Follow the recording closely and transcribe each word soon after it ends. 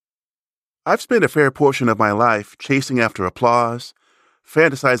I've spent a fair portion of my life chasing after applause,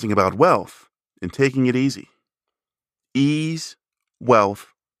 fantasizing about wealth, and taking it easy. Ease,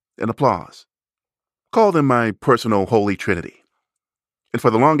 wealth, and applause. Call them my personal holy trinity. And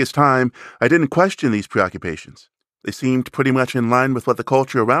for the longest time, I didn't question these preoccupations. They seemed pretty much in line with what the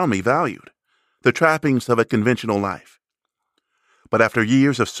culture around me valued, the trappings of a conventional life. But after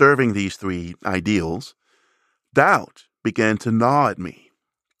years of serving these three ideals, doubt began to gnaw at me.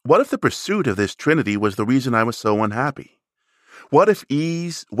 What if the pursuit of this trinity was the reason I was so unhappy? What if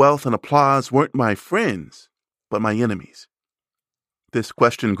ease, wealth, and applause weren't my friends, but my enemies? This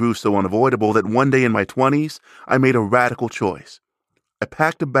question grew so unavoidable that one day in my 20s, I made a radical choice. I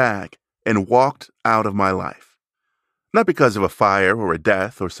packed a bag and walked out of my life. Not because of a fire or a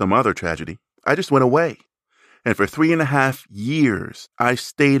death or some other tragedy. I just went away. And for 3.5 years, I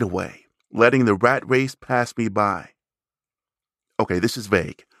stayed away, letting the rat race pass me by. Okay, this is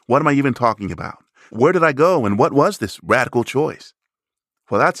vague. What am I even talking about? Where did I go, and what was this radical choice?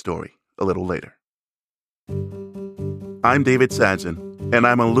 Well, that story a little later. I'm David Sadson, and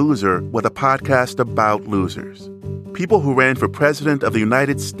I'm a loser with a podcast about losers. People who ran for president of the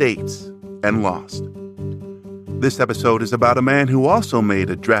United States and lost. This episode is about a man who also made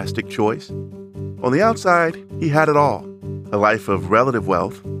a drastic choice. On the outside, he had it all. A life of relative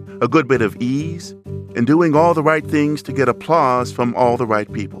wealth, a good bit of ease, and doing all the right things to get applause from all the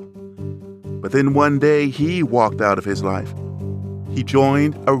right people. But then one day, he walked out of his life. He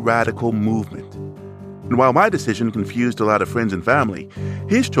joined a radical movement. And while my decision confused a lot of friends and family,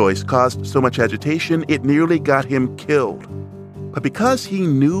 his choice caused so much agitation it nearly got him killed. But because he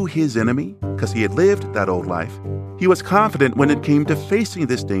knew his enemy, because he had lived that old life, he was confident when it came to facing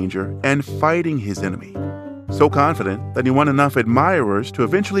this danger and fighting his enemy. So confident that he won enough admirers to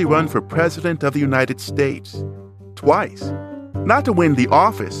eventually run for president of the United States. Twice. Not to win the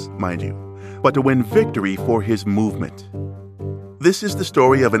office, mind you, but to win victory for his movement. This is the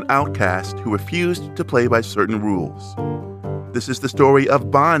story of an outcast who refused to play by certain rules. This is the story of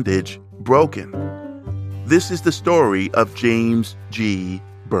bondage broken. This is the story of James G.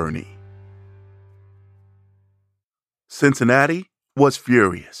 Birney. Cincinnati was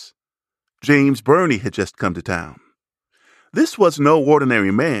furious. James Birney had just come to town. This was no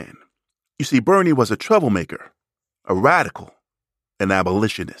ordinary man. You see, Birney was a troublemaker, a radical, an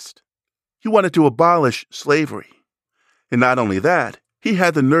abolitionist. He wanted to abolish slavery. And not only that, he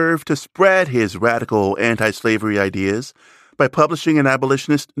had the nerve to spread his radical anti-slavery ideas by publishing an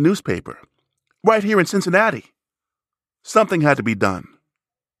abolitionist newspaper, right here in Cincinnati. Something had to be done,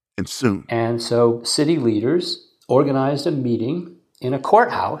 and soon. And so city leaders organized a meeting in a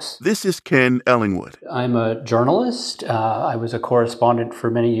courthouse. This is Ken Ellingwood. I'm a journalist. I was a correspondent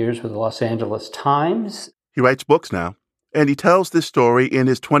for many years with the Los Angeles Times. He writes books now, and he tells this story in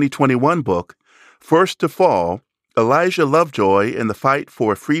his 2021 book, First to Fall, Elijah Lovejoy and the Fight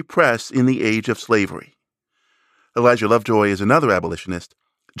for a Free Press in the Age of Slavery. Elijah Lovejoy is another abolitionist.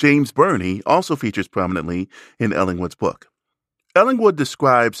 James Birney also features prominently in Ellingwood's book. Ellingwood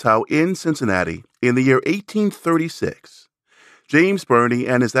describes how in Cincinnati, in the year 1836, James Birney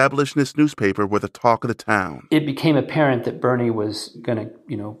and his abolitionist newspaper were the talk of the town. It became apparent that Birney was going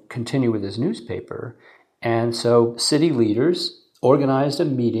to, continue with his newspaper. And so city leaders organized a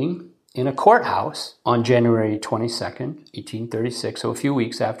meeting in a courthouse on January 22nd, 1836, so a few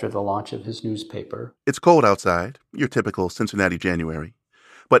weeks after the launch of his newspaper. It's cold outside, your typical Cincinnati January.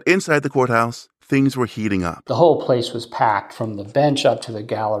 But inside the courthouse, things were heating up. The whole place was packed from the bench up to the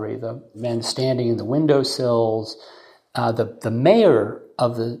gallery, the men standing in the windowsills. The mayor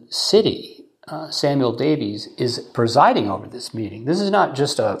of the city, Samuel Davies, is presiding over this meeting. This is not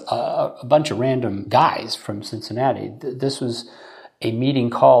just a bunch of random guys from Cincinnati. This was a meeting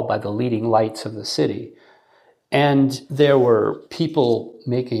called by the leading lights of the city. And there were people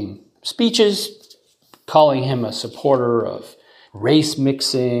making speeches, calling him a supporter of race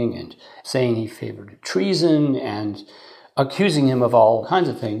mixing and saying he favored treason and accusing him of all kinds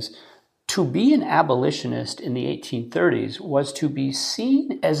of things. To be an abolitionist in the 1830s was to be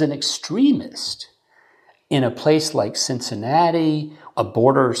seen as an extremist in a place like Cincinnati, a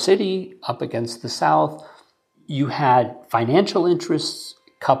border city up against the South. You had financial interests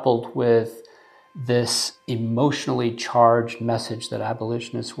coupled with this emotionally charged message that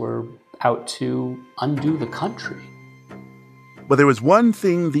abolitionists were out to undo the country. But there was one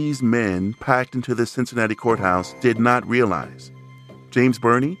thing these men packed into the Cincinnati courthouse did not realize. James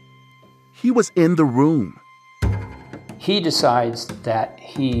Birney, he was in the room. He decides that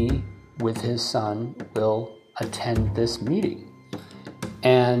he, with his son, will attend this meeting.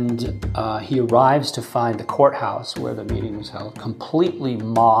 And he arrives to find the courthouse where the meeting was held completely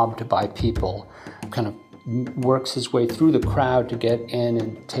mobbed by people, kind of works his way through the crowd to get in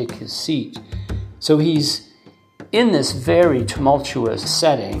and take his seat. So he's in this very tumultuous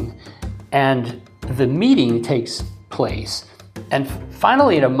setting, and the meeting takes place. And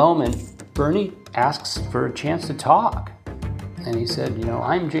finally, at a moment, Birney asks for a chance to talk. And he said,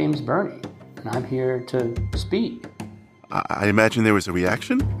 I'm James Birney, and I'm here to speak. I imagine there was a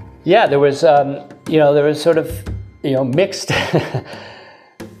reaction? Yeah, there was sort of, mixed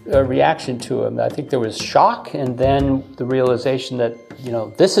reaction to him. I think there was shock, and then the realization that,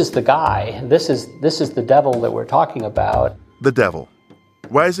 this is the guy, this is the devil that we're talking about. The devil,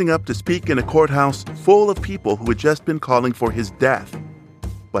 rising up to speak in a courthouse full of people who had just been calling for his death.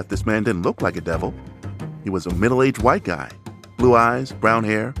 But this man didn't look like a devil. He was a middle-aged white guy, blue eyes, brown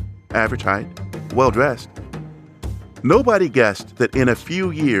hair, average height, well-dressed. Nobody guessed that in a few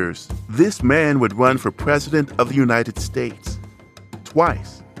years, this man would run for president of the United States.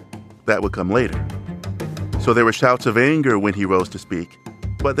 Twice. That would come later. So there were shouts of anger when he rose to speak,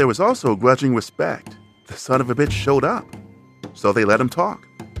 but there was also grudging respect. The son of a bitch showed up, so they let him talk.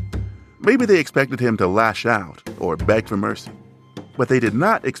 Maybe they expected him to lash out or beg for mercy, but they did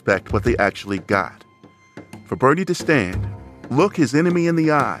not expect what they actually got. For Birney to stand, look his enemy in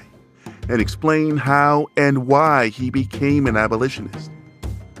the eye, and explain how and why he became an abolitionist.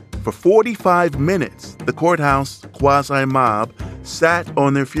 For 45 minutes, the courthouse quasi-mob sat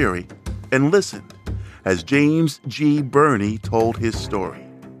on their fury and listened as James G. Birney told his story.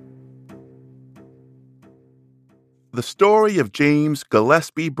 The story of James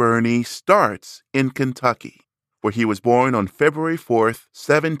Gillespie Birney starts in Kentucky, where he was born on February 4th,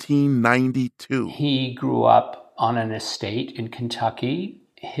 1792. He grew up on an estate in Kentucky.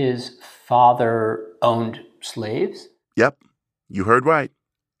 His father owned slaves. Yep, you heard right.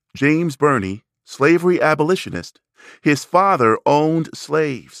 James Birney, slavery abolitionist. His father owned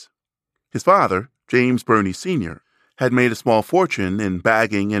slaves. His father, James Birney Sr., had made a small fortune in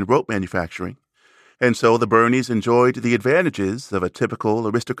bagging and rope manufacturing, and so the Birneys enjoyed the advantages of a typical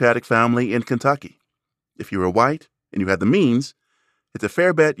aristocratic family in Kentucky. If you were white and you had the means, it's a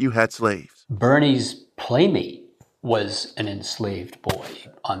fair bet you had slaves. Birney's playmate was an enslaved boy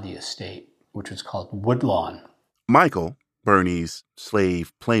on the estate, which was called Woodlawn. Michael, Birney's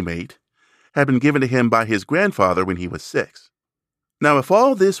slave playmate, had been given to him by his grandfather when he was 6. Now, if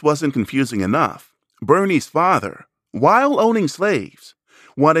all this wasn't confusing enough, Birney's father, while owning slaves,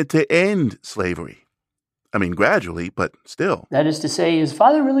 wanted to end slavery. I mean, gradually, but still. That is to say, his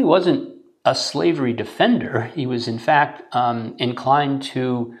father really wasn't a slavery defender. He was, in fact, inclined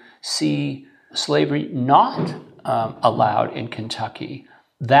to see slavery not allowed in Kentucky.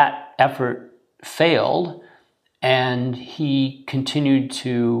 That effort failed, and he continued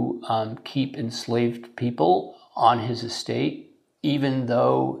to keep enslaved people on his estate, even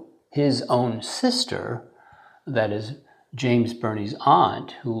though his own sister, that is James Birney's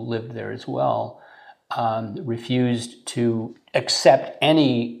aunt, who lived there as well, refused to accept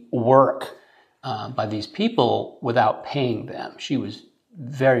any work by these people without paying them. She was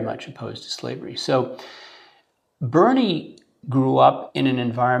very much opposed to slavery. So Birney grew up in an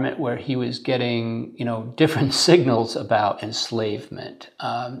environment where he was getting, different signals about enslavement.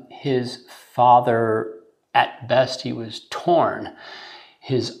 His father, at best, he was torn.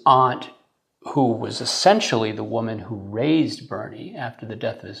 His aunt, who was essentially the woman who raised Birney after the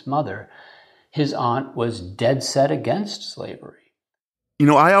death of his mother, his aunt was dead set against slavery.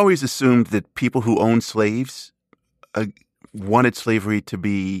 I always assumed that people who owned slaves wanted slavery to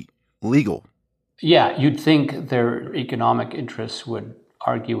be legal. Yeah, you'd think their economic interests would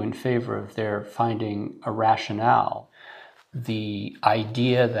argue in favor of their finding a rationale. The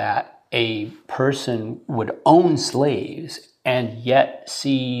idea that a person would own slaves and yet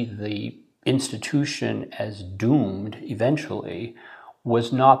see the institution as doomed eventually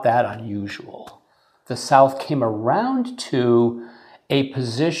was not that unusual. The South came around to a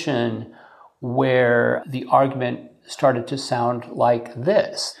position where the argument started to sound like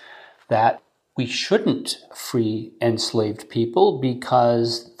this, that we shouldn't free enslaved people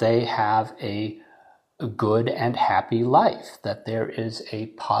because they have a good and happy life, that there is a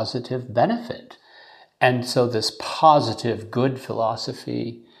positive benefit. And so this positive good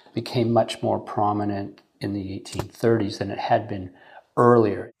philosophy became much more prominent in the 1830s than it had been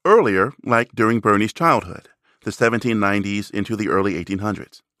earlier. Earlier, like during Birney's childhood, the 1790s into the early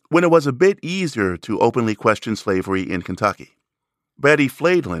 1800s, when it was a bit easier to openly question slavery in Kentucky. Betty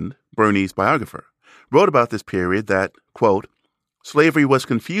Flaidland, Birney's biographer, wrote about this period that, quote, slavery was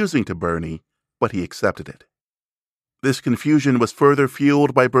confusing to Birney, but he accepted it. This confusion was further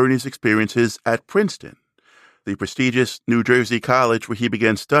fueled by Birney's experiences at Princeton, the prestigious New Jersey college where he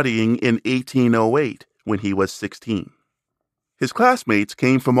began studying in 1808 when he was 16. His classmates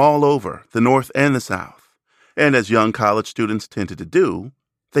came from all over, the North and the South, and as young college students tended to do,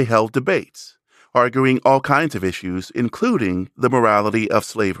 they held debates, arguing all kinds of issues, including the morality of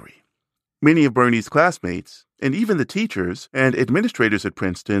slavery. Many of Birney's classmates, and even the teachers and administrators at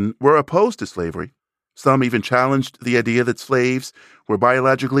Princeton, were opposed to slavery. Some even challenged the idea that slaves were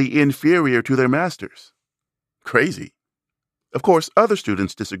biologically inferior to their masters. Crazy. Of course, other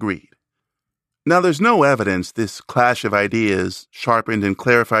students disagreed. Now, there's no evidence this clash of ideas sharpened and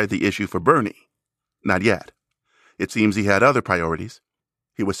clarified the issue for Birney. Not yet. It seems he had other priorities.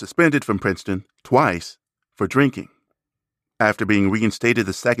 He was suspended from Princeton twice for drinking. After being reinstated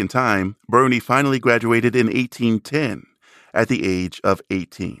the second time, Birney finally graduated in 1810 at the age of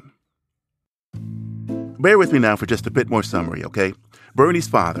 18. Bear with me now for just a bit more summary, okay? Birney's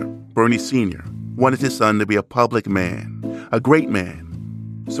father, Birney Sr., wanted his son to be a public man, a great man.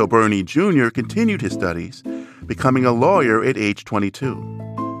 So Birney Jr. continued his studies, becoming a lawyer at age 22.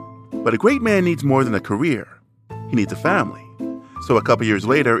 But a great man needs more than a career. He needs a family. So a couple years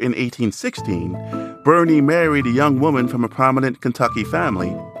later, in 1816, Birney married a young woman from a prominent Kentucky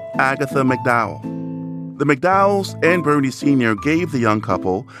family, Agatha McDowell. The McDowells and Birney Sr. gave the young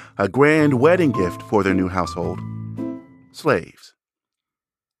couple a grand wedding gift for their new household: slaves.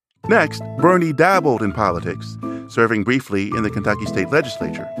 Next, Birney dabbled in politics, serving briefly in the Kentucky state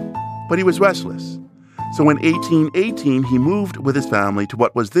legislature. But he was restless. So in 1818, he moved with his family to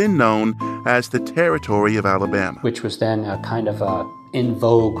what was then known as the Territory of Alabama, which was then a kind of a in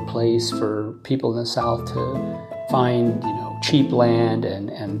vogue place for people in the South to find, cheap land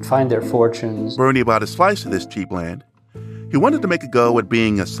and find their fortunes. Birney bought a slice of this cheap land. He wanted to make a go at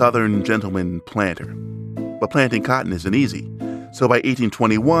being a Southern gentleman planter. But planting cotton isn't easy. So by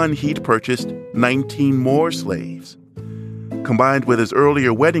 1821, he'd purchased 19 more slaves. Combined with his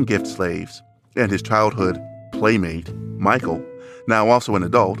earlier wedding gift slaves and his childhood playmate, Michael, now also an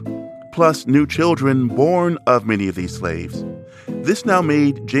adult, plus new children born of many of these slaves, this now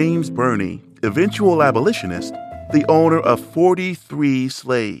made James Birney, eventual abolitionist, the owner of 43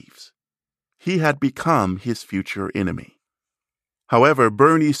 slaves. He had become his future enemy. However,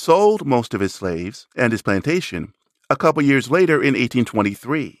 Birney sold most of his slaves and his plantation a couple years later in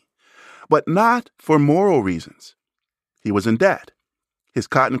 1823, but not for moral reasons. He was in debt. His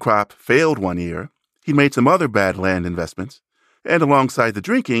cotton crop failed one year. He'd made some other bad land investments, and alongside the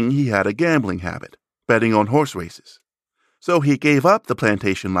drinking, he had a gambling habit, betting on horse races. So he gave up the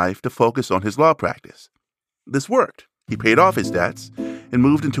plantation life to focus on his law practice. This worked. He paid off his debts and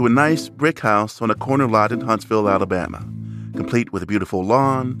moved into a nice brick house on a corner lot in Huntsville, Alabama, complete with a beautiful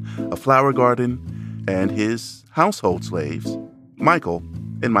lawn, a flower garden, and his household slaves, Michael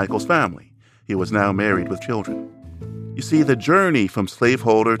and Michael's family. He was now married with children. You see, the journey from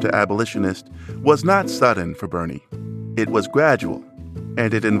slaveholder to abolitionist was not sudden for Birney. It was gradual,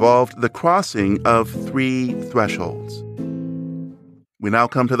 and it involved the crossing of 3 thresholds. We now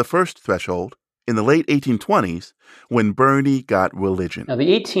come to the first threshold in the late 1820s when Birney got religion. Now,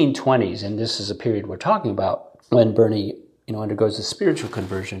 the 1820s, and this is a period we're talking about when Birney undergoes a spiritual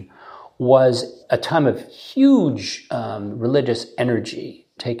conversion, was a time of huge religious energy,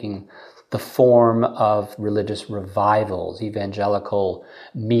 taking the form of religious revivals, evangelical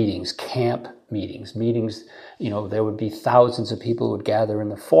meetings, camp meetings. There would be thousands of people who would gather in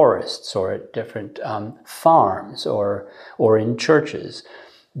the forests or at different farms or in churches.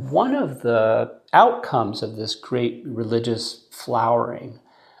 One of the outcomes of this great religious flowering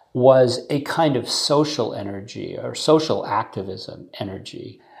was a kind of social energy or social activism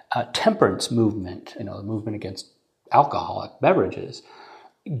energy. Temperance movement, the movement against alcoholic beverages,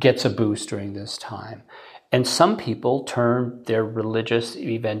 gets a boost during this time. And some people turn their religious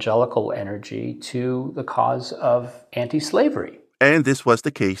evangelical energy to the cause of anti-slavery. And this was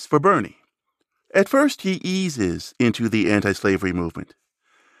the case for Birney. At first, he eases into the anti-slavery movement.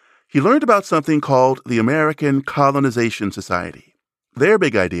 He learned about something called the American Colonization Society. Their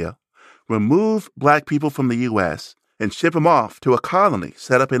big idea: remove black people from the U.S. and ship them off to a colony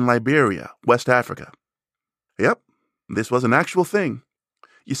set up in Liberia, West Africa. Yep, this was an actual thing.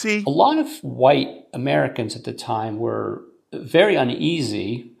 You see, a lot of white Americans at the time were very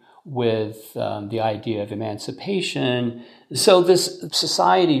uneasy with the idea of emancipation. So this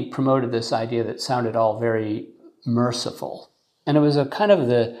society promoted this idea that sounded all very merciful. And it was a kind of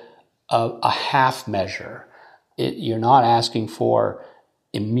a half measure. You're not asking for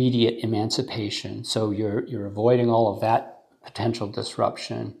immediate emancipation, so you're avoiding all of that potential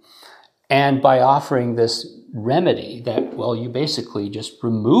disruption. And by offering this remedy that, well, you basically just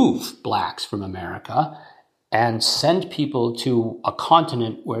remove blacks from America and send people to a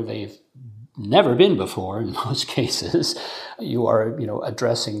continent where they've never been before in most cases, you are,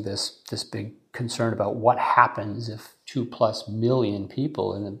 addressing this big concern about what happens if 2+ million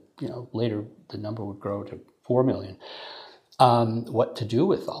people, and then, later the number would grow to 4 million, what to do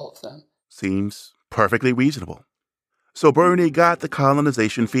with all of them. Seems perfectly reasonable. So Birney got the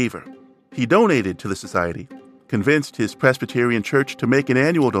colonization fever. He donated to the society, convinced his Presbyterian church to make an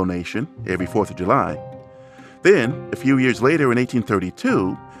annual donation every 4th of July. Then, a few years later in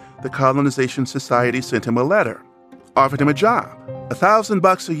 1832, the Colonization Society sent him a letter, offered him a job,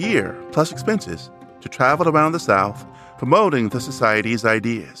 $1,000 a year plus expenses, to travel around the South promoting the society's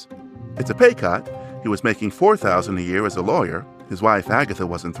ideas. It's a pay cut. He was making $4,000 a year as a lawyer. His wife Agatha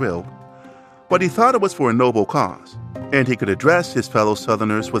wasn't thrilled. But he thought it was for a noble cause, and he could address his fellow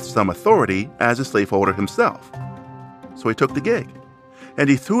Southerners with some authority as a slaveholder himself. So he took the gig, and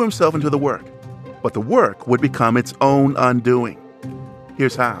he threw himself into the work. But the work would become its own undoing.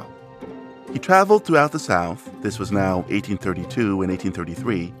 Here's how. He traveled throughout the South, this was now 1832 and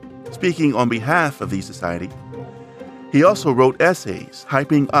 1833, speaking on behalf of the society. He also wrote essays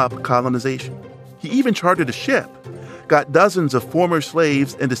hyping up colonization. He even chartered a ship, got dozens of former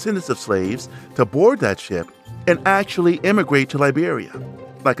slaves and descendants of slaves to board that ship and actually immigrate to Liberia,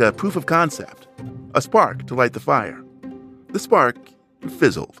 like a proof of concept, a spark to light the fire. The spark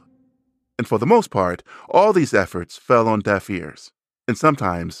fizzled. And for the most part, all these efforts fell on deaf ears, and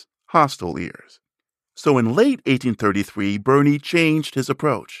sometimes hostile ears. So in late 1833, Birney changed his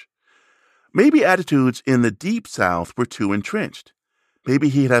approach. Maybe attitudes in the Deep South were too entrenched. Maybe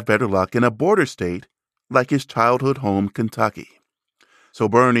he'd have better luck in a border state like his childhood home, Kentucky. So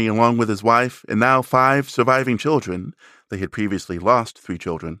Birney, along with his wife and now 5 surviving children, they had previously lost 3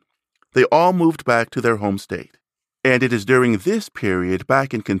 children, they all moved back to their home state. And it is during this period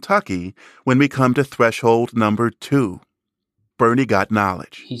back in Kentucky when we come to threshold number 2. Birney got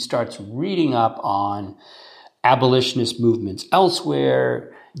knowledge. He starts reading up on abolitionist movements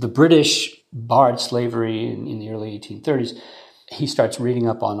elsewhere. The British barred slavery in the early 1830s. He starts reading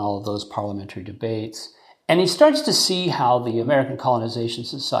up on all of those parliamentary debates. And he starts to see how the American Colonization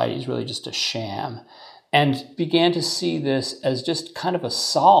Society is really just a sham, and began to see this as just kind of a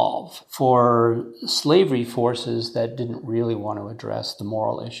solve for slavery forces that didn't really want to address the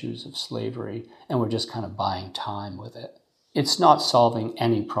moral issues of slavery and were just kind of buying time with it. It's not solving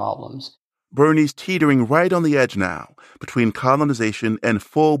any problems. Birney's teetering right on the edge now between colonization and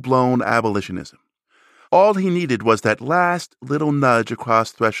full-blown abolitionism. All he needed was that last little nudge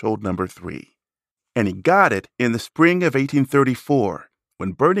across threshold number 3. And he got it in the spring of 1834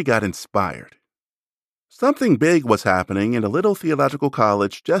 when Birney got inspired. Something big was happening in a little theological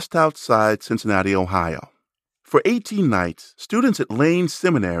college just outside Cincinnati, Ohio. For 18 nights, students at Lane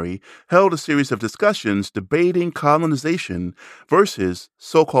Seminary held a series of discussions debating colonization versus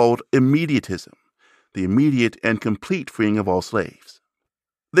so-called immediatism, the immediate and complete freeing of all slaves.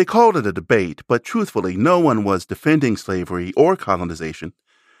 They called it a debate, but truthfully, no one was defending slavery or colonization.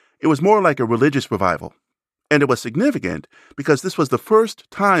 It was more like a religious revival. And it was significant because this was the first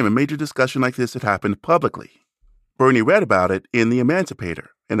time a major discussion like this had happened publicly. Birney read about it in The Emancipator,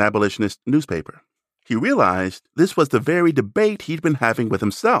 an abolitionist newspaper. He realized this was the very debate he'd been having with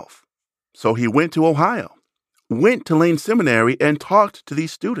himself. So he went to Ohio, went to Lane Seminary, and talked to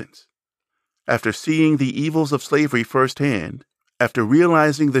these students. After seeing the evils of slavery firsthand, after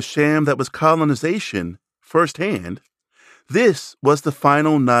realizing the sham that was colonization firsthand, this was the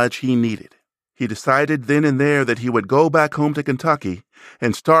final nudge he needed. He decided then and there that he would go back home to Kentucky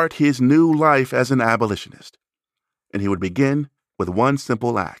and start his new life as an abolitionist. And he would begin with one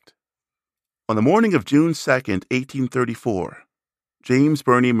simple act. On the morning of June 2nd, 1834, James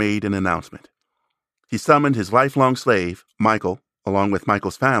Birney made an announcement. He summoned his lifelong slave, Michael, along with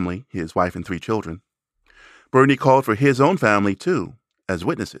Michael's family, his wife and 3 children. Birney called for his own family, too, as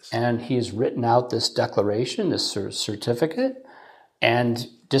witnesses. And he has written out this declaration, this certificate, and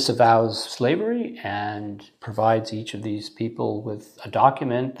disavows slavery and provides each of these people with a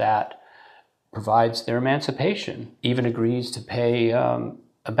document that provides their emancipation, even agrees to pay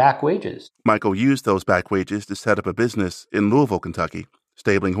back wages. Michael used those back wages to set up a business in Louisville, Kentucky,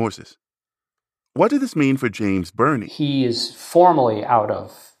 stabling horses. What did this mean for James Birney? He is formally out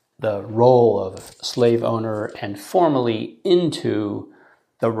of the role of slave owner and formally into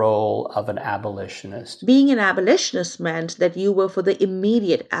the role of an abolitionist. Being an abolitionist meant that you were for the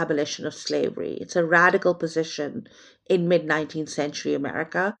immediate abolition of slavery. It's a radical position in mid-19th century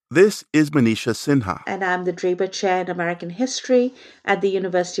America. This is Manisha Sinha. And I'm the Draper Chair in American History at the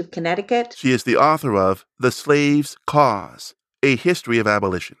University of Connecticut. She is the author of The Slave's Cause, A History of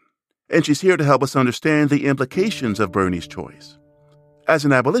Abolition. And she's here to help us understand the implications of Birney's choice. As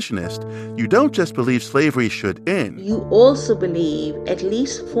an abolitionist, you don't just believe slavery should end. You also believe, at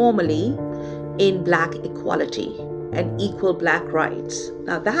least formally, in Black equality and equal Black rights.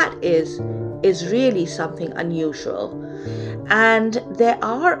 Now that is really something unusual. And there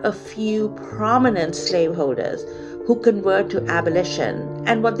are a few prominent slaveholders who convert to abolition.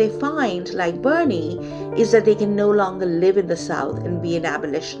 And what they find, like Birney, is that they can no longer live in the South and be an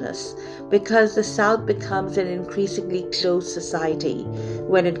abolitionist because the South becomes an increasingly closed society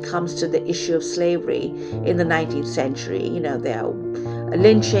when it comes to the issue of slavery in the 19th century. You know, they're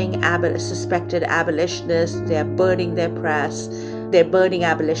lynching suspected abolitionists, they're burning their press, they're burning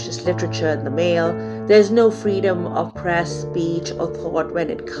abolitionist literature in the mail. There's no freedom of press, speech, or thought when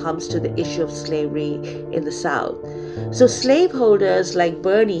it comes to the issue of slavery in the South. So slaveholders like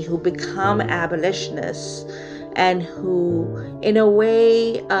Birney who become abolitionists and who, in a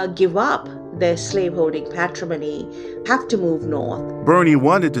way, give up their slaveholding patrimony have to move north. Birney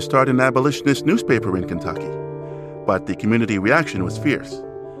wanted to start an abolitionist newspaper in Kentucky, but the community reaction was fierce.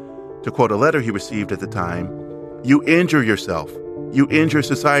 To quote a letter he received at the time, "You injure yourself. You injure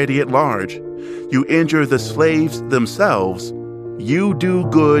society at large. You injure the slaves themselves. You do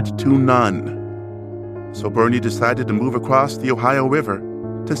good to none." So Birney decided to move across the Ohio River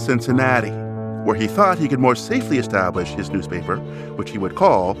to Cincinnati, where he thought he could more safely establish his newspaper, which he would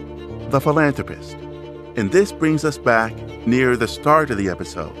call The Philanthropist. And this brings us back near the start of the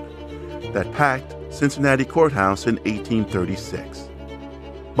episode, that packed Cincinnati courthouse in 1836.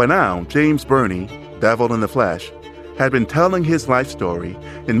 By now, James Birney, devil in the flesh, had been telling his life story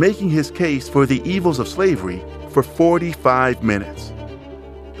and making his case for the evils of slavery for 45 minutes.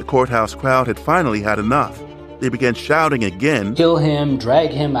 The courthouse crowd had finally had enough. They began shouting again. Kill him,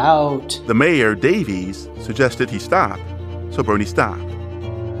 drag him out. The mayor, Davies, suggested he stop, so Birney stopped.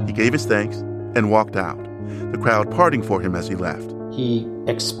 He gave his thanks and walked out, the crowd parting for him as he left. He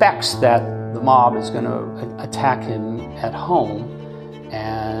expects that the mob is going to attack him at home,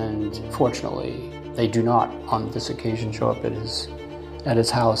 and fortunately, they do not on this occasion show up at his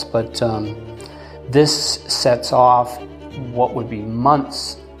house. But this sets off what would be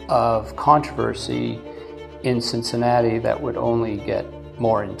months of controversy in Cincinnati that would only get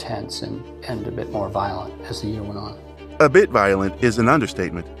more intense and a bit more violent as the year went on. A bit violent is an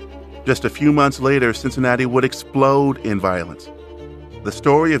understatement. Just a few months later, Cincinnati would explode in violence. The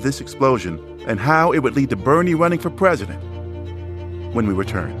story of this explosion and how it would lead to Birney running for president when we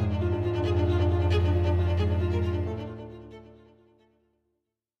return.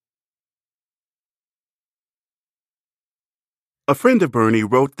 A friend of Birney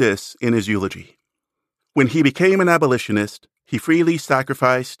wrote this in his eulogy. When he became an abolitionist, he freely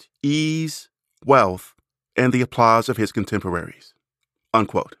sacrificed ease, wealth, and the applause of his contemporaries.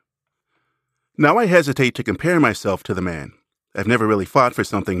 Unquote. Now I hesitate to compare myself to the man. I've never really fought for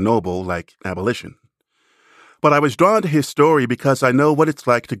something noble like abolition. But I was drawn to his story because I know what it's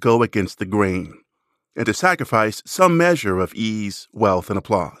like to go against the grain and to sacrifice some measure of ease, wealth, and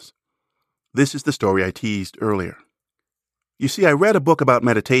applause. This is the story I teased earlier. You see, I read a book about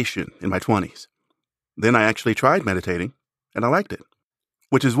meditation in my 20s. Then I actually tried meditating, and I liked it.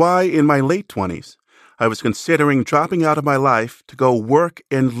 Which is why in my late 20s, I was considering dropping out of my life to go work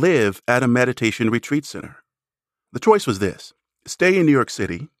and live at a meditation retreat center. The choice was this: stay in New York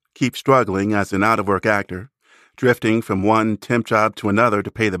City, keep struggling as an out-of-work actor, drifting from one temp job to another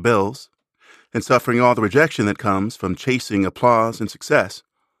to pay the bills, and suffering all the rejection that comes from chasing applause and success,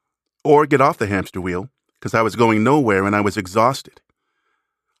 or get off the hamster wheel because I was going nowhere and I was exhausted.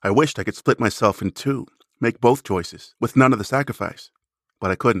 I wished I could split myself in two, make both choices, with none of the sacrifice, but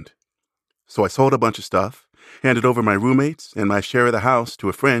I couldn't. So I sold a bunch of stuff, handed over my roommates and my share of the house to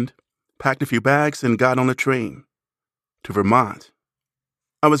a friend, packed a few bags, and got on a train to Vermont.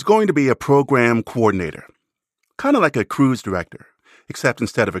 I was going to be a program coordinator, kind of like a cruise director, except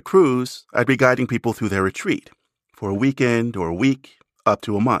instead of a cruise, I'd be guiding people through their retreat for a weekend or a week, up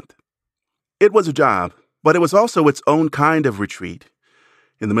to a month. It was a job, but it was also its own kind of retreat.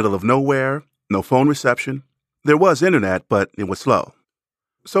 In the middle of nowhere, no phone reception. There was internet, but it was slow.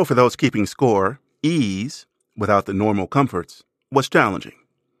 So for those keeping score, ease, without the normal comforts, was challenging.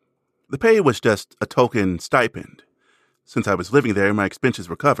 The pay was just a token stipend. Since I was living there, my expenses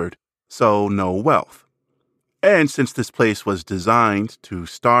were covered, so no wealth. And since this place was designed to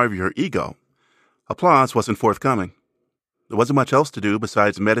starve your ego, applause wasn't forthcoming. There wasn't much else to do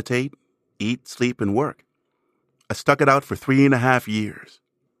besides meditate, eat, sleep, and work. I stuck it out for 3.5 years.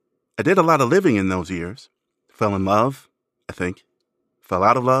 I did a lot of living in those years. Fell in love, I think. Fell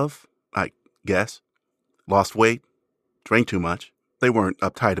out of love, I guess. Lost weight, drank too much. They weren't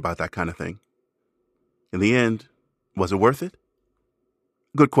uptight about that kind of thing. In the end, was it worth it?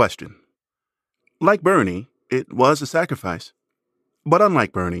 Good question. Like Birney, it was a sacrifice. But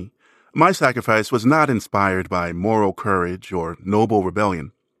unlike Birney, my sacrifice was not inspired by moral courage or noble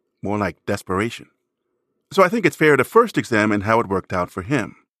rebellion, more like desperation. So I think it's fair to first examine how it worked out for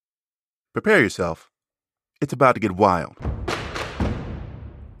him. Prepare yourself. It's about to get wild.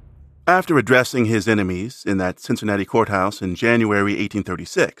 After addressing his enemies in that Cincinnati courthouse in January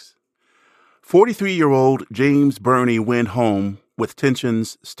 1836, 43-year-old James Birney went home with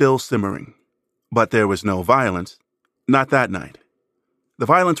tensions still simmering. But there was no violence, not that night. The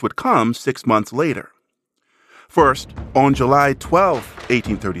violence would come 6 months later. First, on July 12,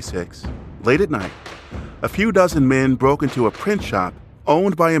 1836, late at night, a few dozen men broke into a print shop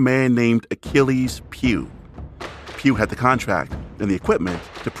owned by a man named Achilles Pugh. Pugh had the contract and the equipment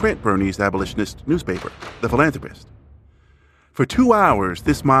to print Birney's abolitionist newspaper, The Philanthropist. For 2 hours,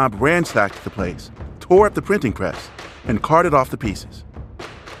 this mob ransacked the place, tore up the printing press, and carted off the pieces.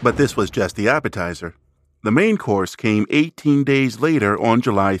 But this was just the appetizer. The main course came 18 days later on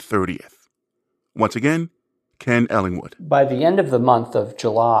July 30th. Once again, Ken Ellingwood. By the end of the month of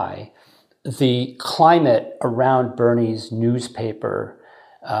July, the climate around Birney's newspaper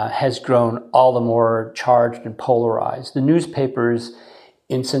has grown all the more charged and polarized. The newspapers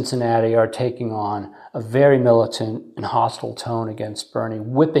in Cincinnati are taking on a very militant and hostile tone against Birney,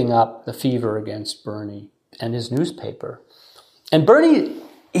 whipping up the fever against Birney and his newspaper. And Birney,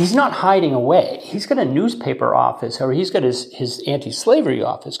 he's not hiding away. He's got a newspaper office, or he's got his anti-slavery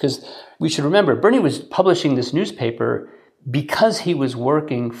office, because we should remember, Birney was publishing this newspaper because he was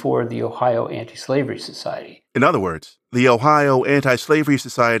working for the Ohio Anti-Slavery Society. In other words, the Ohio Anti-Slavery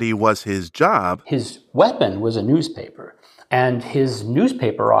Society was his job. His weapon was a newspaper, and his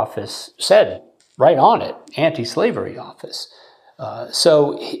newspaper office said right on it, anti-slavery office.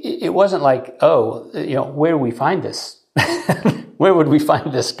 So it wasn't like, where do we find this? Where would we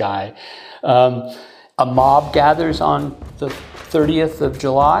find this guy? A mob gathers on the 30th of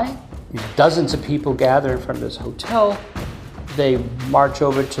July. Dozens of people gather in front of his hotel. They march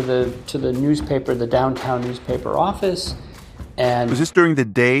over to the newspaper, the downtown newspaper office. And was this during the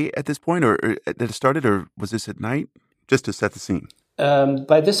day at this point, or that it started, or was this at night? Just to set the scene.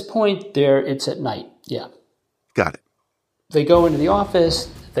 By this point, it's at night. Yeah. Got it. They go into the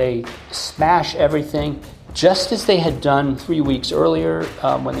office. They smash everything, just as they had done 3 weeks earlier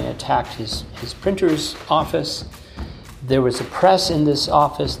when they attacked his printer's office. There was a press in this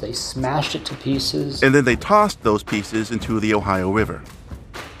office. They smashed it to pieces. And then they tossed those pieces into the Ohio River.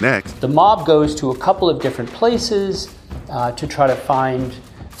 Next, the mob goes to a couple of different places to try to find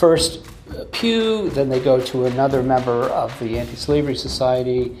first Pugh, then they go to another member of the Anti-Slavery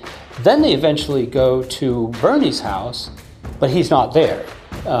Society. Then they eventually go to Birney's house, but he's not there.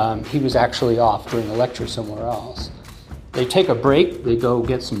 He was actually off doing a lecture somewhere else. They take a break. They go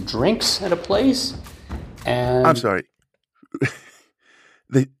get some drinks at a place. And I'm sorry.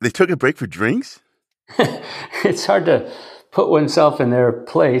 They took a break for drinks? It's hard to put oneself in their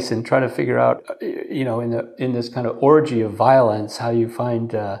place and try to figure out, in this kind of orgy of violence, how you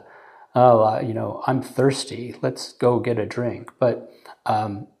find, I'm thirsty. Let's go get a drink. But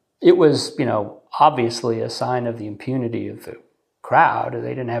it was, obviously a sign of the impunity of the crowd. They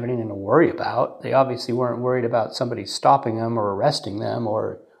didn't have anything to worry about. They obviously weren't worried about somebody stopping them or arresting them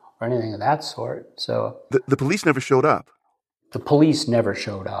or anything of that sort. So the police never showed up. The police never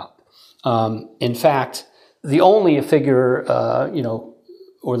showed up. In fact, the only figure,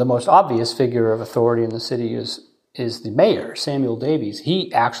 or the most obvious figure of authority in the city is the mayor, Samuel Davies.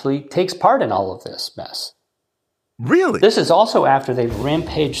 He actually takes part in all of this mess. Really? This is also after they've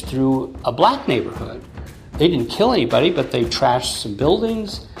rampaged through a black neighborhood. They didn't kill anybody, but they trashed some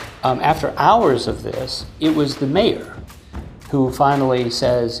buildings. After hours of this, it was the mayor who finally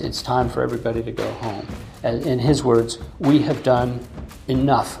says it's time for everybody to go home. And in his words, we have done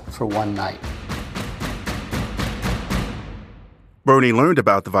enough for one night. Birney learned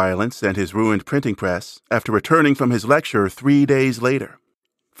about the violence and his ruined printing press after returning from his lecture 3 days later.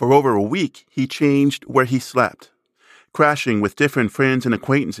 For over a week, he changed where he slept, crashing with different friends and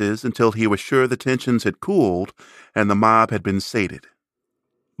acquaintances until he was sure the tensions had cooled and the mob had been sated.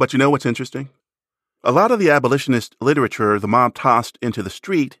 But you know what's interesting? A lot of the abolitionist literature the mob tossed into the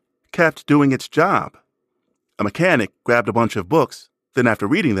street kept doing its job. A mechanic grabbed a bunch of books, then after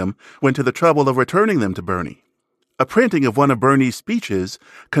reading them, went to the trouble of returning them to Birney. A printing of one of Birney's speeches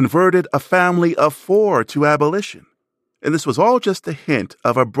converted a family of 4 to abolition. And this was all just a hint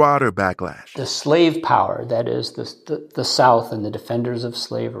of a broader backlash. The slave power, that is, the South and the defenders of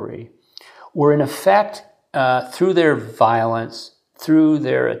slavery, were in effect, through their violence, through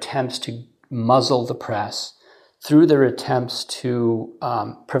their attempts to muzzle the press, through their attempts to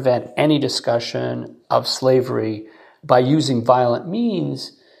prevent any discussion of slavery by using violent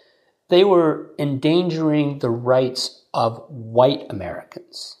means, they were endangering the rights of white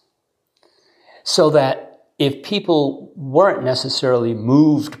Americans. So that if people weren't necessarily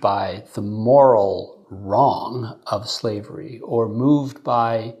moved by the moral wrong of slavery or moved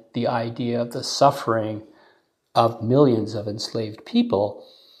by the idea of the suffering of millions of enslaved people,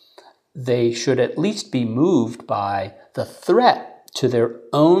 they should at least be moved by the threat to their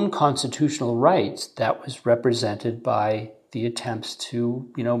own constitutional rights that was represented by the attempts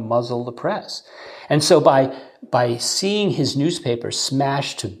to, muzzle the press. And so by seeing his newspaper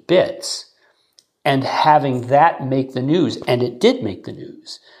smashed to bits and having that make the news, and it did make the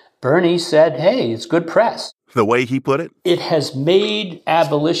news, Birney said, hey, it's good press. The way he put it? It has made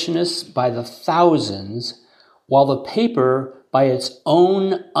abolitionists by the thousands, while the paper, by its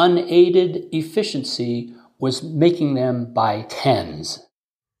own unaided efficiency, was making them by tens.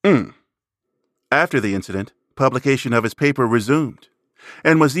 After the incident, publication of his paper resumed,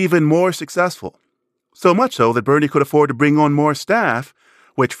 and was even more successful. So much so that Birney could afford to bring on more staff,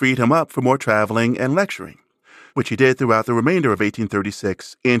 which freed him up for more traveling and lecturing, which he did throughout the remainder of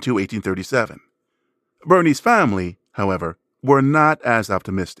 1836 into 1837. Birney's family, however, were not as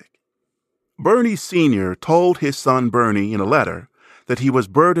optimistic. Birney Sr. told his son Birney in a letter that he was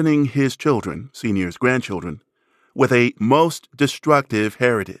burdening his children, Sr.'s grandchildren, with a most destructive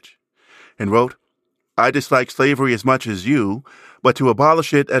heritage, and wrote, I dislike slavery as much as you, but to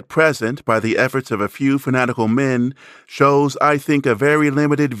abolish it at present by the efforts of a few fanatical men shows, I think, a very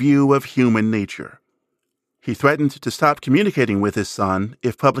limited view of human nature. He threatened to stop communicating with his son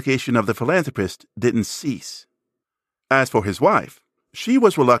if publication of The Philanthropist didn't cease. As for his wife, she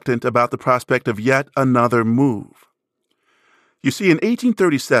was reluctant about the prospect of yet another move. You see, in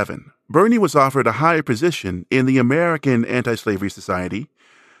 1837, Birney was offered a higher position in the American Anti-Slavery Society,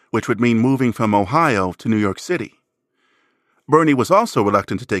 which would mean moving from Ohio to New York City. Birney was also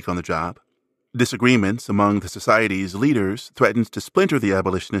reluctant to take on the job. Disagreements among the society's leaders threatened to splinter the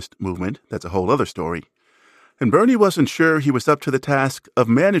abolitionist movement. That's a whole other story. And Birney wasn't sure he was up to the task of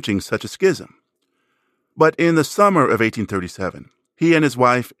managing such a schism. But in the summer of 1837, he and his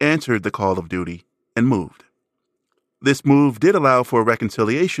wife answered the call of duty and moved. This move did allow for a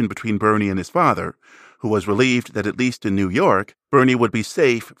reconciliation between Birney and his father, who was relieved that at least in New York, Birney would be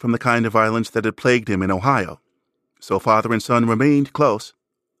safe from the kind of violence that had plagued him in Ohio. So father and son remained close,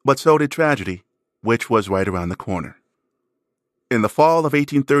 but so did tragedy, which was right around the corner. In the fall of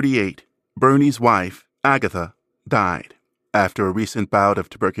 1838, Birney's wife, Agatha, died after a recent bout of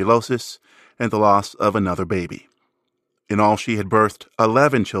tuberculosis and the loss of another baby. In all, she had birthed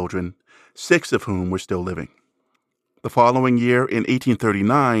 11 children, 6 of whom were still living. The following year, in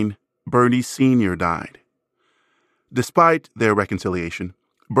 1839, Birney Sr. died. Despite their reconciliation,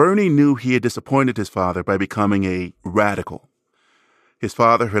 Birney knew he had disappointed his father by becoming a radical. His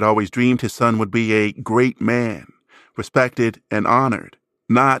father had always dreamed his son would be a great man, respected and honored,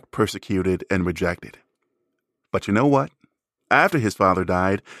 not persecuted and rejected. But you know what? After his father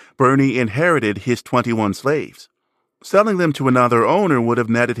died, Birney inherited his 21 slaves. Selling them to another owner would have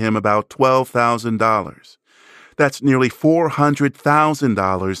netted him about $12,000. That's nearly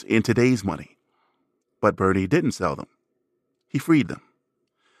 $400,000 in today's money. But Birney didn't sell them. He freed them.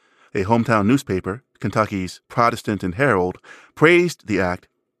 A hometown newspaper, Kentucky's Protestant and Herald, praised the act.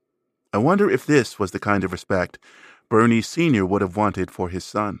 I wonder if this was the kind of respect Birney Sr. would have wanted for his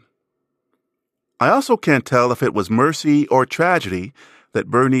son. I also can't tell if it was mercy or tragedy that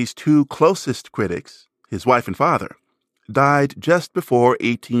Birney's 2 closest critics, his wife and father, died just before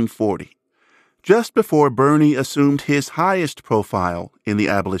 1840. Just before Birney assumed his highest profile in the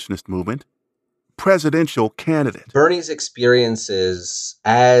abolitionist movement, presidential candidate. Birney's experiences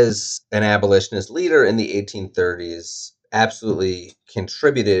as an abolitionist leader in the 1830s absolutely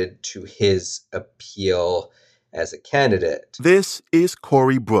contributed to his appeal as a candidate. This is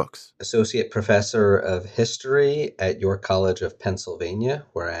Corey Brooks, Associate Professor of History at York College of Pennsylvania,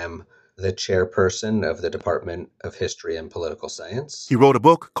 where I am the chairperson of the Department of History and Political Science. He wrote a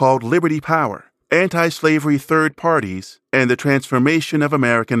book called Liberty Power, Anti-Slavery Third Parties and the Transformation of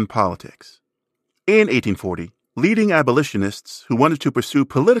American Politics. In 1840, leading abolitionists who wanted to pursue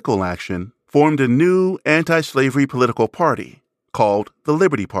political action formed a new anti-slavery political party called the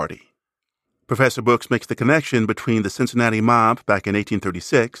Liberty Party. Professor Brooks makes the connection between the Cincinnati mob back in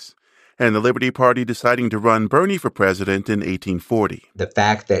 1836 and the Liberty Party deciding to run Birney for president in 1840. The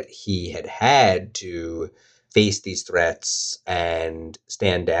fact that he had to face these threats and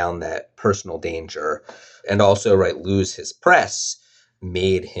stand down that personal danger and also, lose his press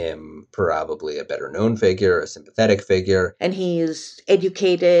made him probably a better known figure, a sympathetic figure. And he's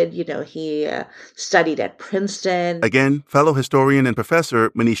educated, he studied at Princeton. Again, fellow historian and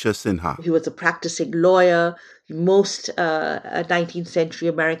professor Manisha Sinha. He was a practicing lawyer. Most 19th century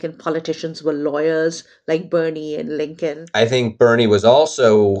American politicians were lawyers, like Birney and Lincoln. I think Birney was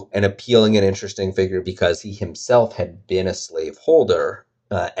also an appealing and interesting figure because he himself had been a slaveholder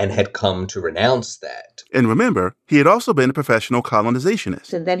and had come to renounce that. And remember, he had also been a professional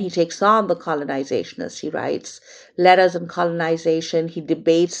colonizationist. And then he takes on the colonizationists. He writes letters on colonization. He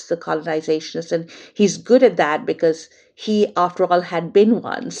debates the colonizationists. And he's good at that because he, after all, had been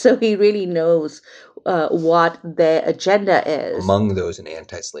one. So he really knows what their agenda is. Among those in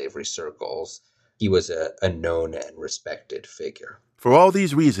anti-slavery circles, he was a known and respected figure. For all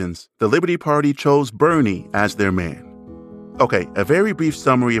these reasons, the Liberty Party chose Birney as their man. Okay, a very brief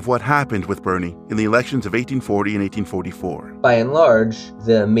summary of what happened with Birney in the elections of 1840 and 1844. By and large,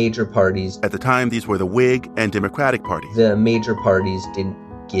 the major parties... At the time, these were the Whig and Democratic parties. The major parties didn't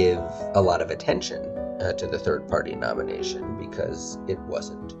give a lot of attention to the third party nomination because it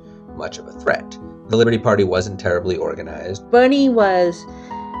wasn't much of a threat. The Liberty Party wasn't terribly organized. Birney was,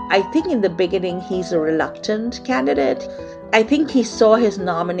 I think in the beginning, he's a reluctant candidate. I think he saw his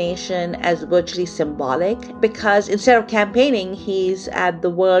nomination as virtually symbolic because instead of campaigning, he's at the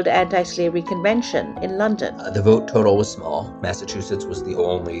World Anti-Slavery Convention in London. The vote total was small. Massachusetts was the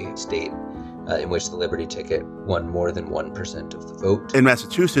only state in which the Liberty ticket won more than 1% of the vote. And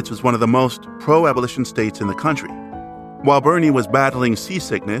Massachusetts was one of the most pro-abolition states in the country. While Birney was battling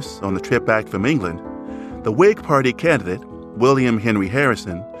seasickness on the trip back from England, the Whig Party candidate, William Henry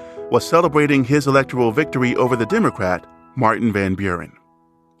Harrison, was celebrating his electoral victory over the Democrat, Martin Van Buren.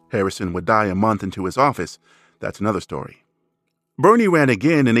 Harrison would die a month into his office. That's another story. Birney ran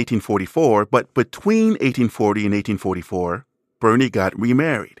again in 1844, but between 1840 and 1844, Birney got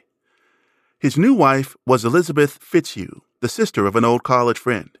remarried. His new wife was Elizabeth Fitzhugh, the sister of an old college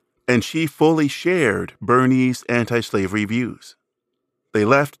friend, and she fully shared Birney's anti-slavery views. They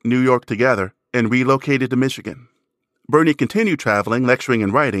left New York together and relocated to Michigan. Birney continued traveling, lecturing,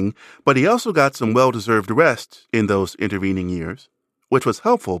 and writing, but he also got some well-deserved rest in those intervening years, which was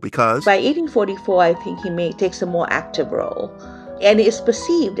helpful because... By 1844, I think he takes a more active role and is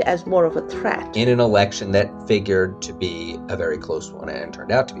perceived as more of a threat. In an election that figured to be a very close one and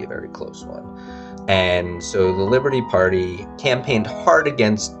turned out to be a very close one. And so the Liberty Party campaigned hard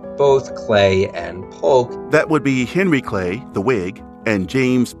against both Clay and Polk. That would be Henry Clay, the Whig, and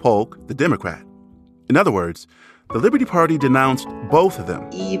James Polk, the Democrat. In other words, the Liberty Party denounced both of them.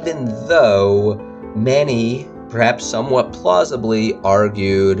 Even though many, perhaps somewhat plausibly,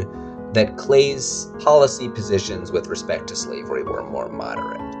 argued that Clay's policy positions with respect to slavery were more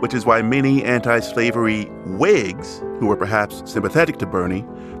moderate. Which is why many anti-slavery Whigs, who were perhaps sympathetic to Birney,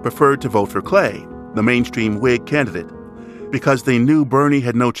 preferred to vote for Clay, the mainstream Whig candidate, because they knew Birney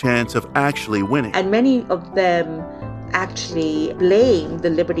had no chance of actually winning. And many of them actually blamed the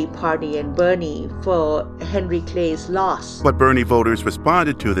Liberty Party and Birney for Henry Clay's loss. But Birney voters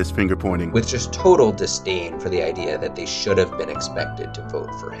responded to this finger-pointing with just total disdain for the idea that they should have been expected to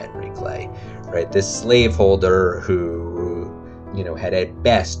vote for Henry Clay, right? This slaveholder who, had at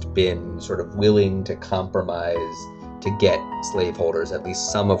best been sort of willing to compromise to get slaveholders at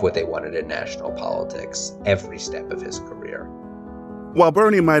least some of what they wanted in national politics every step of his career. While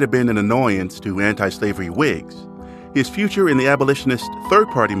Birney might have been an annoyance to anti-slavery Whigs, his future in the abolitionist Third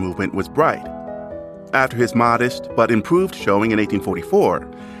Party movement was bright. After his modest but improved showing in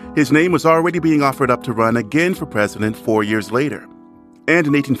 1844, his name was already being offered up to run again for president 4 years later. And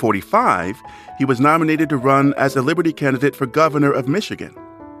in 1845, he was nominated to run as a Liberty candidate for governor of Michigan.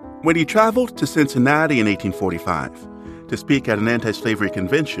 When he traveled to Cincinnati in 1845 to speak at an anti-slavery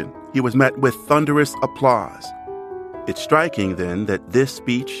convention, he was met with thunderous applause. It's striking, then, that this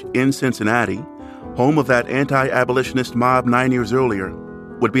speech in Cincinnati, home of that anti-abolitionist mob 9 years earlier,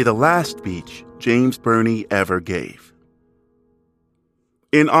 would be the last speech James Birney ever gave.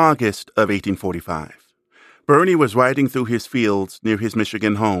 In August of 1845, Birney was riding through his fields near his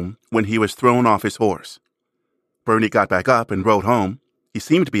Michigan home when he was thrown off his horse. Birney got back up and rode home. He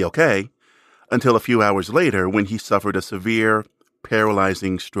seemed to be okay, until a few hours later when he suffered a severe,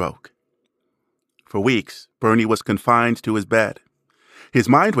 paralyzing stroke. For weeks, Birney was confined to his bed. His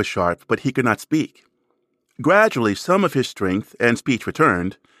mind was sharp, but he could not speak. Gradually, some of his strength and speech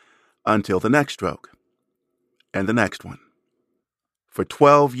returned, until the next stroke, and the next one. For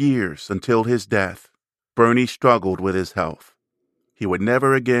 12 years, until his death, Birney struggled with his health. He would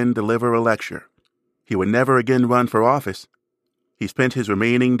never again deliver a lecture. He would never again run for office. He spent his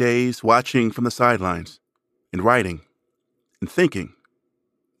remaining days watching from the sidelines, and writing, and thinking,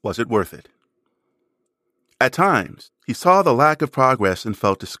 was it worth it? At times, he saw the lack of progress and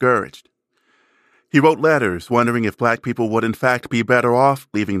felt discouraged. He wrote letters wondering if black people would in fact be better off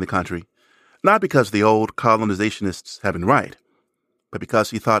leaving the country, not because the old colonizationists had been right, but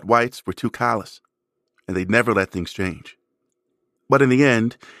because he thought whites were too callous, and they'd never let things change. But in the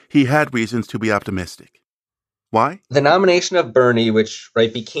end, he had reasons to be optimistic. Why? The nomination of Birney, which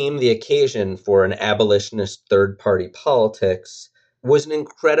became the occasion for an abolitionist third-party politics, was an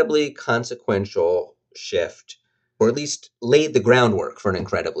incredibly consequential shift, or at least laid the groundwork for an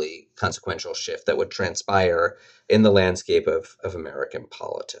incredibly consequential shift that would transpire in the landscape of American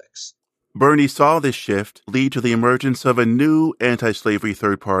politics. Birney saw this shift lead to the emergence of a new anti-slavery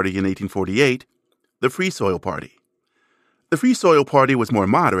third party in 1848, the Free Soil Party. The Free Soil Party was more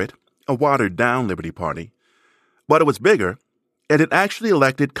moderate, a watered-down Liberty Party, but it was bigger, and it actually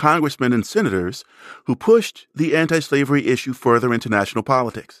elected congressmen and senators who pushed the anti-slavery issue further into national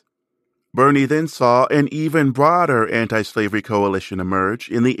politics. Birney then saw an even broader anti-slavery coalition emerge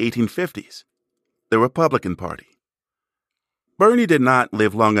in the 1850s, the Republican Party. Birney did not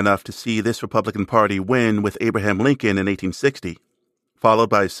live long enough to see this Republican Party win with Abraham Lincoln in 1860, followed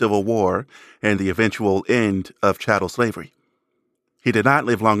by a civil war and the eventual end of chattel slavery. He did not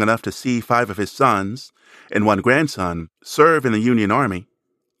live long enough to see 5 of his sons and 1 grandson serve in the Union Army,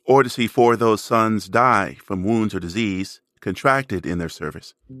 or to see 4 of those sons die from wounds or disease contracted in their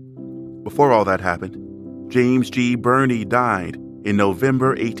service. Before all that happened, James G. Birney died in November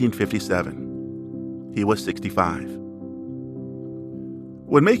 1857. He was 65.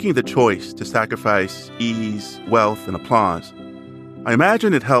 When making the choice to sacrifice ease, wealth, and applause, I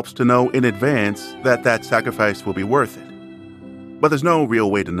imagine it helps to know in advance that that sacrifice will be worth it. But there's no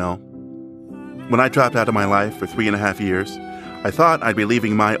real way to know. When I dropped out of my life for 3.5 years, I thought I'd be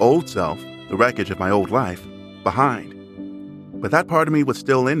leaving my old self, the wreckage of my old life, behind. But that part of me was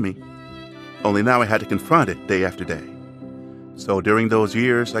still in me. Only now I had to confront it day after day. So during those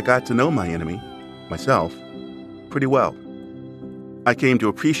years, I got to know my enemy, myself, pretty well. I came to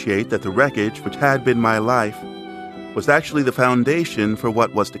appreciate that the wreckage which had been my life was actually the foundation for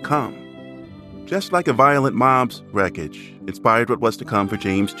what was to come. Just like a violent mob's wreckage inspired what was to come for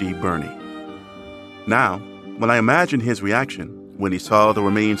James G. Birney. Now, when I imagine his reaction when he saw the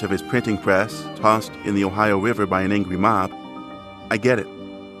remains of his printing press tossed in the Ohio River by an angry mob, I get it.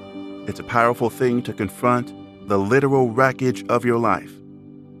 It's a powerful thing to confront the literal wreckage of your life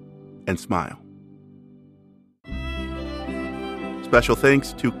and smile. Special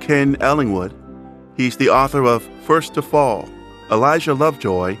thanks to Ken Ellingwood. He's the author of First to Fall, Elijah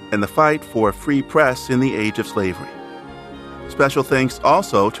Lovejoy and the Fight for a Free Press in the Age of Slavery. Special thanks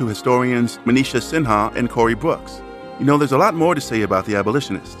also to historians Manisha Sinha and Corey Brooks. There's a lot more to say about the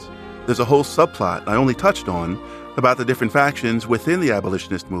abolitionists. There's a whole subplot I only touched on about the different factions within the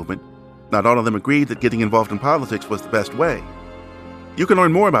abolitionist movement. Not all of them agreed that getting involved in politics was the best way. You can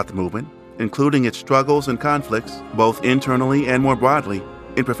learn more about the movement, including its struggles and conflicts, both internally and more broadly,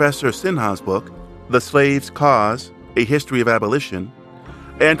 in Professor Sinha's book, The Slave's Cause, A History of Abolition,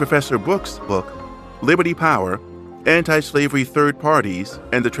 and Professor Brooks' book, Liberty Power, Anti-Slavery Third Parties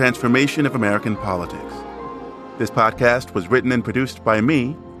and the Transformation of American Politics. This podcast was written and produced by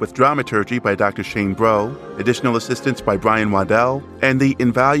me, with dramaturgy by Dr. Shane Bro, additional assistance by Brian Waddell, and the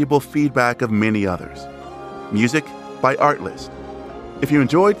invaluable feedback of many others. Music by Artlist. If you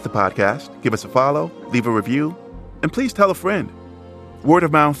enjoyed the podcast, give us a follow, leave a review, and please tell a friend. Word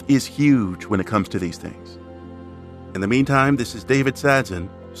of mouth is huge when it comes to these things. In the meantime, this is David Sadzin,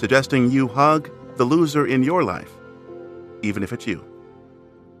 suggesting you hug the loser in your life, even if it's you.